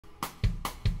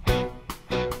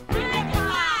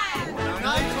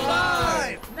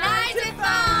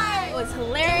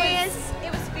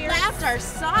our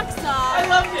socks off. I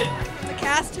loved it. The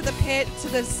cast to the pit to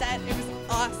the set, it was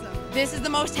awesome. This is the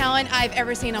most talent I've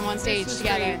ever seen on one stage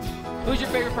together. Who's your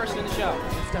favorite person in the show?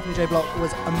 Stephanie J. Block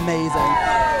was amazing.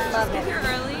 Love it. Here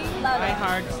early. My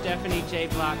heart, Stephanie J.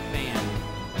 Block fan.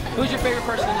 Who's your favorite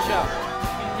person in the show?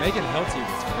 Megan Helty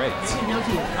was great. Megan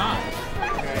Helty was hot.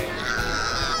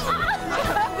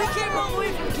 We came all the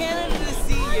way from Canada to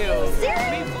see you.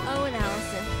 Seriously? Oh, and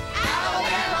Allison.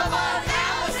 Alabama loves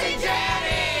Allison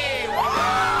Janney!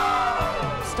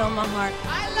 Stole my heart.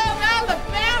 I love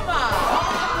Alabama!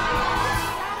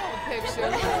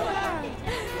 Picture.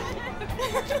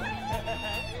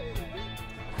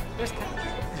 There's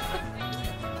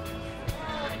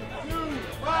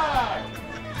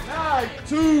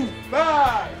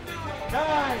 925!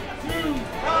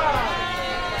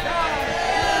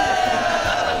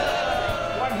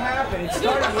 925! What happened? It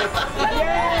started with,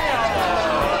 yeah!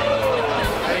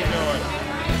 How you doing?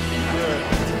 Good.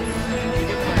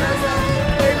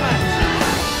 Very much.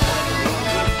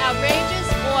 Outrageous,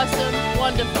 awesome,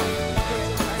 wonderful.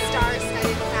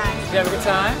 Star-studded cast. Did you have a good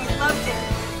time? Loved it.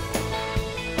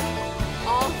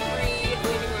 All three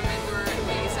leading women were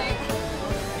amazing.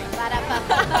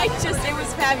 It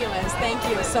was fabulous. Thank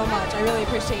you so much. I really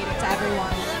appreciate it to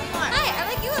everyone. Hi, I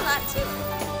like you a lot too.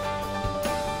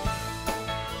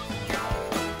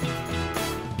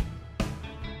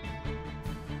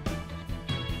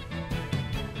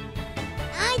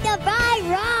 I'm the